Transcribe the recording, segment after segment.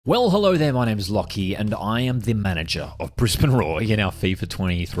Well, hello there, my name is Lockie, and I am the manager of Brisbane Roar in our FIFA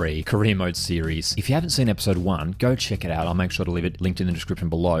 23 Career Mode series. If you haven't seen episode 1, go check it out. I'll make sure to leave it linked in the description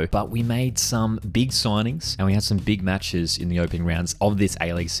below. But we made some big signings, and we had some big matches in the opening rounds of this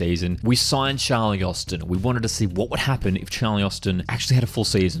A-League season. We signed Charlie Austin. We wanted to see what would happen if Charlie Austin actually had a full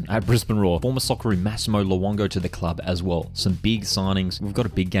season at Brisbane Roar. Former Socceroo Massimo Luongo to the club as well. Some big signings. We've got a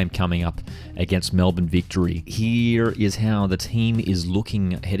big game coming up against Melbourne Victory. Here is how the team is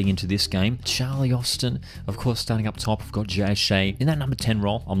looking heading into this game. Charlie Austin, of course, starting up top. We've got Jay Shea in that number 10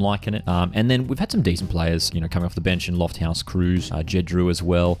 role. I'm liking it. And then we've had some decent players, coming off the bench in Lofthouse, Cruz, Jed Drew as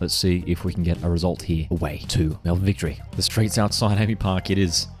well. Let's see if we can get a result here. Away to Melbourne Victory. The streets outside Amy Park. It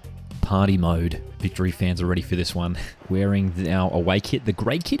is party mode. Victory fans are ready for this one. Wearing our away kit, the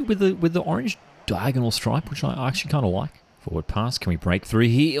grey kit with the orange diagonal stripe, which I actually kind of like. Forward pass, can we break through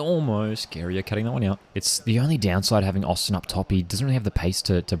here? Almost. Carrier cutting that one out. It's the only downside having Austin up top. He doesn't really have the pace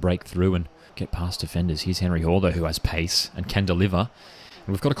to break through and get past defenders. Here's Henry Hall, though, who has pace and can deliver. And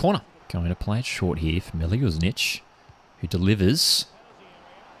we've got a corner. Going to play it short here for Miliusnich, who delivers.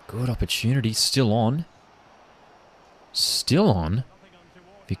 Good opportunity. Still on. Still on.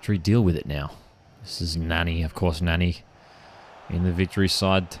 Victory deal with it now. This is Nani, of course, Nani in the Victory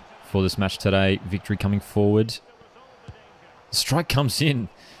side for this match today. Victory coming forward. The strike comes in.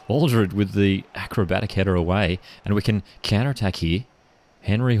 Aldred with the acrobatic header away. And we can counter-attack here.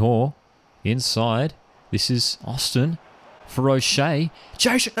 Henry Hoare inside. This is Austin for O'Shea.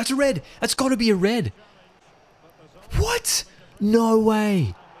 Jason, that's a red. That's got to be a red. What? No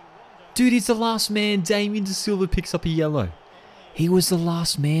way. Dude, he's the last man. Damien De Silva picks up a yellow. He was the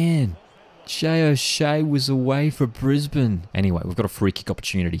last man. Jay O'Shea was away for Brisbane. Anyway, we've got a free kick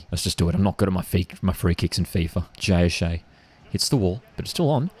opportunity. Let's just do it. I'm not good at my free kicks in FIFA. Jay O'Shea. Hits the wall, but it's still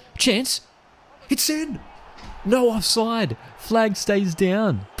on. Chance! It's in! No offside. Flag stays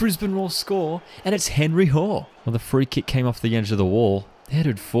down. Brisbane Roar score, and it's Henry Hoare. Well, the free kick came off the edge of the wall,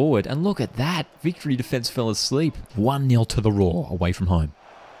 headed forward, and look at that. Victory defence fell asleep. 1-0 to the Roar, away from home.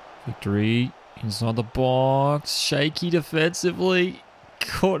 Victory inside the box. Shaky defensively.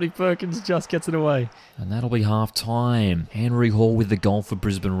 Courtney Perkins just gets it away. And that'll be half-time. Henry Hoare with the goal for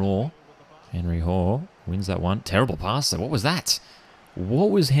Brisbane Roar. Henry Hoare wins that one. Terrible pass though. What was that?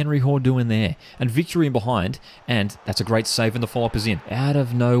 What was Henry Hoare doing there? And Victory in behind. And that's a great save and the follow-up is in. Out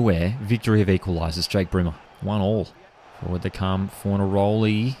of nowhere, Victory have equalised. It's Jake Brimmer. 1-1. Forward they come.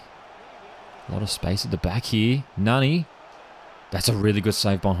 Fornaroli. A lot of space at the back here. Nani. That's a really good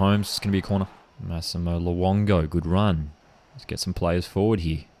save by Holmes. It's going to be a corner. Massimo Luongo. Good run. Let's get some players forward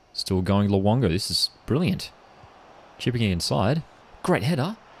here. Still going Luongo. This is brilliant. Chipping it inside. Great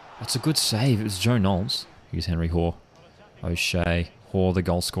header. That's a good save. It was Joe Knowles. Here's Henry Hoare. O'Shea. Hoare, the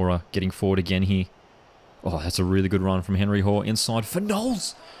goal scorer, getting forward again here. Oh, that's a really good run from Henry Hoare inside for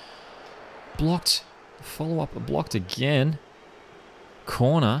Knowles. Blocked. Follow-up blocked again.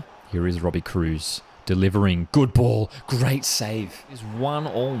 Corner. Here is Robbie Cruz. Delivering. Good ball. Great save. It's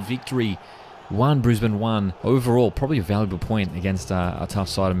 1-1 Victory. 1 Brisbane 1. Overall, probably a valuable point against a tough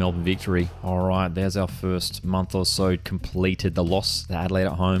side of Melbourne Victory. Alright, there's our first month or so completed. The loss to Adelaide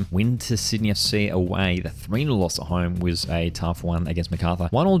at home. Win to Sydney FC away. The 3-0 loss at home was a tough one against MacArthur.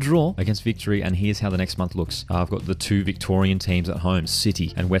 1-1 draw against Victory, and here's how the next month looks. I've got the 2 Victorian teams at home,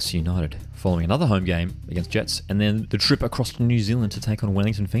 City and Western United, following another home game against Jets, and then the trip across to New Zealand to take on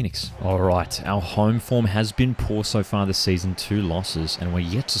Wellington Phoenix. Alright, our home form has been poor so far this season. 2 losses, and we're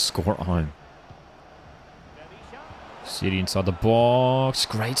yet to score at home. City inside the box.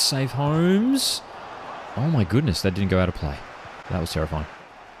 Great save, Holmes. Oh my goodness, that didn't go out of play. That was terrifying.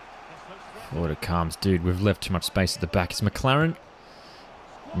 Forward it comes. Dude, we've left too much space at the back. It's McLaren.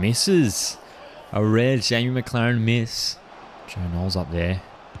 Misses. A red Jamie McLaren miss. Joe Knowles up there.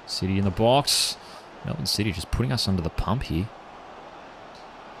 City in the box. Melbourne City just putting us under the pump here.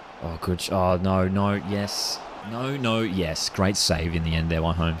 Oh, good. Oh, no, yes. No, yes. Great save in the end there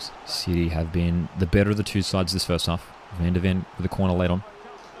by Holmes. City have been the better of the 2 sides this first half. Van der Ven with the corner laid on.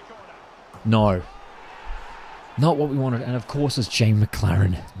 No. Not what we wanted. And of course it's James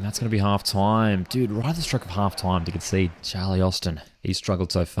McLaren. And that's going to be half-time. Dude, right at the stroke of half-time to concede. Charlie Austin. He's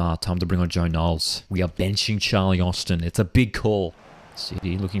struggled so far. Time to bring on Joe Knowles. We are benching Charlie Austin. It's a big call.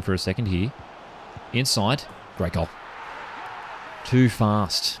 City looking for a second here. Inside. Great goal. Too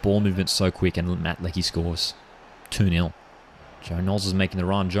fast. Ball movement so quick and Matt Leckie scores. 2-0. Joe Knowles is making the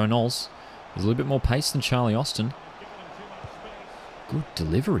run. Joe Knowles has a little bit more pace than Charlie Austin. Good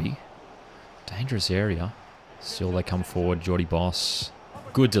delivery. Dangerous area. Still they come forward. Geordie Boss.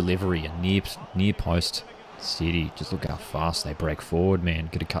 Good delivery. A near post. City. Just look how fast they break forward, man.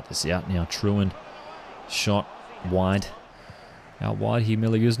 Could have cut this out now. Truan. Shot wide. Out wide here,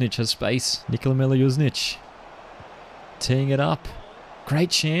 Miljuznic has space. Nikola Miljuznic. Teeing it up. Great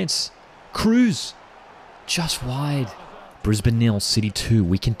chance. Cruz. Just wide. Brisbane 0, City 2.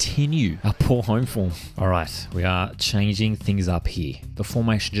 We continue our poor home form. Alright, we are changing things up here. The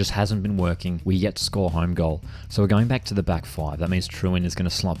formation just hasn't been working. We yet to score a home goal. So we're going back to the back five. That means Truin is going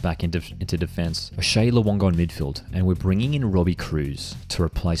to slot back into defence. O'Shea Luongo in midfield. And we're bringing in Robbie Cruz to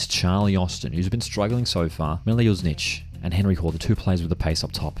replace Charlie Austin, who's been struggling so far. Miljuznic and Henry Hall, the two players with the pace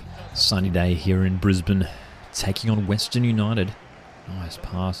up top. Sunny day here in Brisbane, taking on Western United. Nice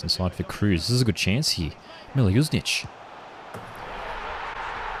pass inside for Cruz. This is a good chance here. Miljuznic.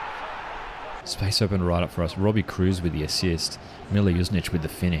 Space open right up for us. Robbie Cruz with the assist. Miljuznic with the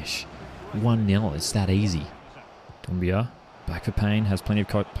finish. 1-0. It's that easy. Doumbia. Back for Payne. Has plenty of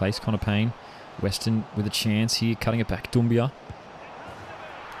place. Connor Payne. Weston with a chance here. Cutting it back. Doumbia.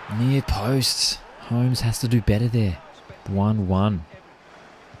 Near post. Holmes has to do better there. 1-1.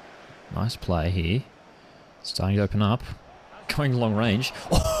 Nice play here. Starting to open up. Going long range.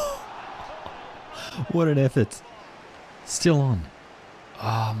 Oh! What an effort. Still on.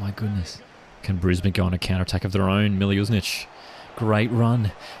 Oh my goodness. Can Brisbane go on a counter-attack of their own? Miljuznic. Great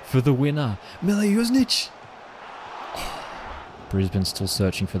run for the winner. Miljuznic. Brisbane still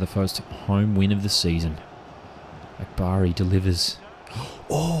searching for the first home win of the season. Akbari delivers.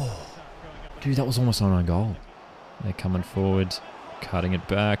 Oh! Dude, that was almost an own goal. They're coming forward. Cutting it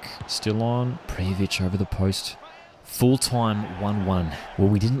back. Still on. Prijovic over the post. Full-time 1-1. Well,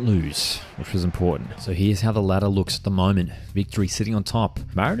 we didn't lose, which was important. So here's how the ladder looks at the moment. Victory sitting on top.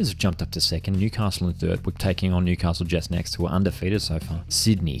 Mariners have jumped up to second. Newcastle in third. We're taking on Newcastle Jets next, who are undefeated so far.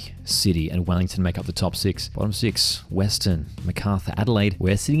 Sydney, City, and Wellington make up the top six. Bottom six, Western, Macarthur, Adelaide.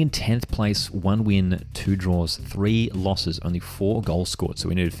 We're sitting in 10th place. 1 win, 2 draws, 3 losses, only 4 goals scored. So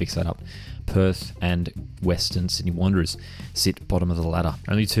we need to fix that up. Perth and Western Sydney Wanderers sit bottom of the ladder.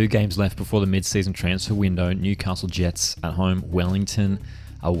 Only 2 games left before the mid-season transfer window. Newcastle Jets at home, Wellington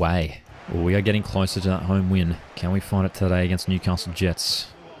away. Well, we are getting closer to that home win. Can we find it today against Newcastle Jets?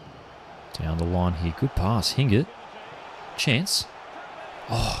 Down the line here. Good pass. Hingert. Chance.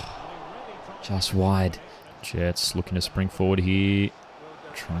 Oh, just wide. Jets looking to spring forward here.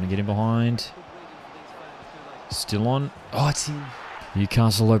 Trying to get him behind. Still on. Oh, it's in.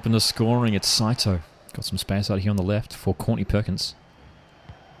 Newcastle open the scoring. It's Saito. Got some space out here on the left for Courtney Perkins.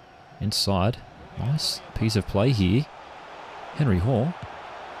 Inside. Nice piece of play here. Henry Hall.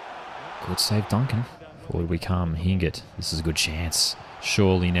 Good save, Duncan. Forward we come. Hingert. This is a good chance.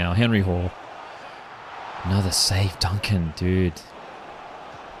 Surely now. Henry Hall. Another save, Duncan. Dude.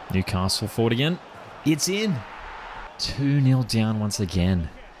 Newcastle forward again. It's in. 2-0 down once again.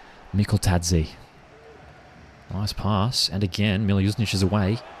 Mikkel Tadzi. Nice pass. And again, Miljuznic is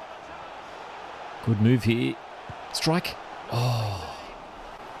away. Good move here. Strike. Oh.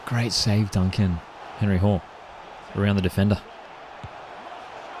 Great save, Duncan. Henry Hall. Around the defender.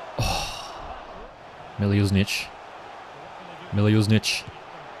 Oh. Miljuznic. Miljuznic.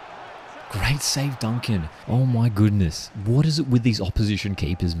 Great save, Duncan. Oh my goodness. What is it with these opposition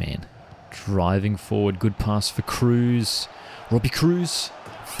keepers, man? Driving forward. Good pass for Cruz. Robbie Cruz.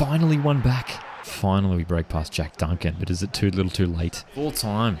 Finally one back. Finally we break past Jack Duncan, but is it too little too late? Full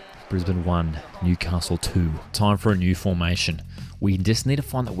time. Brisbane 1, Newcastle 2. Time for a new formation. We just need to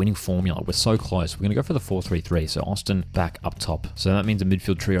find that winning formula. We're so close. We're going to go for the 4-3-3. So Austin back up top. So that means a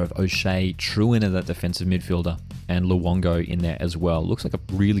midfield trio of O'Shea, Truin as that defensive midfielder, and Luongo in there as well. Looks like a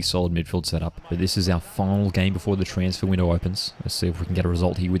really solid midfield setup. But this is our final game before the transfer window opens. Let's see if we can get a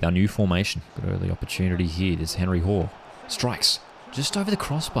result here with our new formation. Good early opportunity here. There's Henry Hall. Strikes. Just over the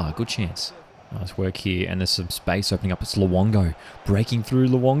crossbar. Good chance. Nice work here, and there's some space opening up. It's Luongo. Breaking through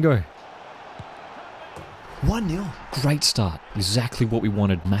Luongo. 1-0. Great start. Exactly what we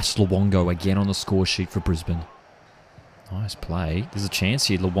wanted. Mass Luongo again on the score sheet for Brisbane. Nice play. There's a chance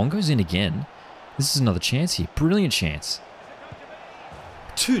here. Luongo's in again. This is another chance here. Brilliant chance.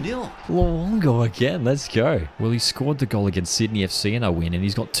 2-0. Luongo again. Let's go. Well, he scored the goal against Sydney FC in our win, and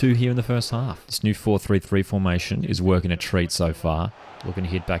he's got 2 here in the first half. This new 4-3-3 formation is working a treat so far. Looking to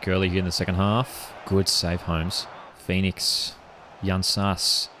hit back early here in the second half. Good save, Holmes. Phoenix.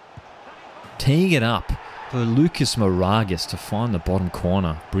 Jansas. Teeing it up for Lucas Moragas to find the bottom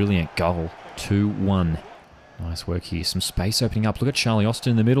corner. Brilliant goal. 2-1. Nice work here. Some space opening up. Look at Charlie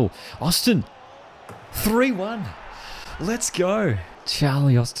Austin in the middle. Austin! 3-1. Let's go.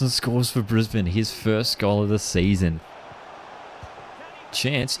 Charlie Austin scores for Brisbane. His first goal of the season.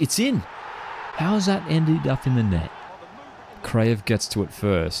 Chance. It's in. How has that ended up in the net? Krayev gets to it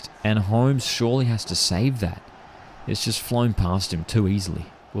first, and Holmes surely has to save that. It's just flown past him too easily.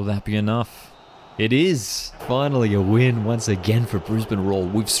 Will that be enough? It is finally a win once again for Brisbane Roar.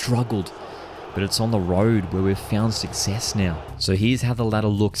 We've struggled, but it's on the road where we've found success now. So here's how the ladder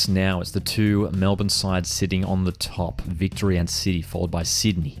looks now. It's the two Melbourne sides sitting on the top, Victory and City, followed by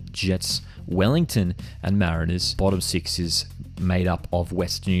Sydney, Jets, Wellington and Mariners. Bottom six is made up of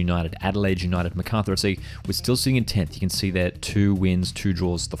Western United, Adelaide United, Macarthur FC. We're still sitting in 10th. You can see there 2 wins, 2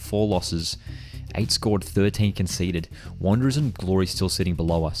 draws, the 4 losses. 8 scored, 13 conceded. Wanderers and Glory still sitting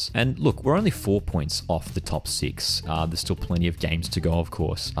below us. And look, we're only 4 points off the top 6. There's still plenty of games to go, of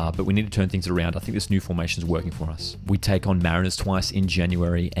course. But we need to turn things around. I think this new formation is working for us. We take on Mariners twice in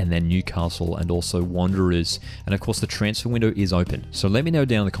January, and then Newcastle and also Wanderers. And of course, the transfer window is open. So let me know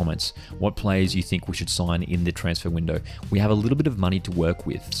down in the comments what players you think we should sign in the transfer window. We have a little bit of money to work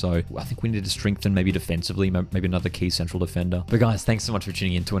with. So I think we need to strengthen maybe defensively, maybe another key central defender. But guys, thanks so much for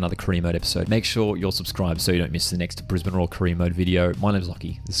tuning in to another Career Mode episode. Make sure you're subscribed so you don't miss the next Brisbane Roar Career Mode video. My name's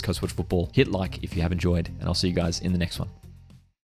Lockie. This is Coast Watch Football. Hit like if you have enjoyed, and I'll see you guys in the next one.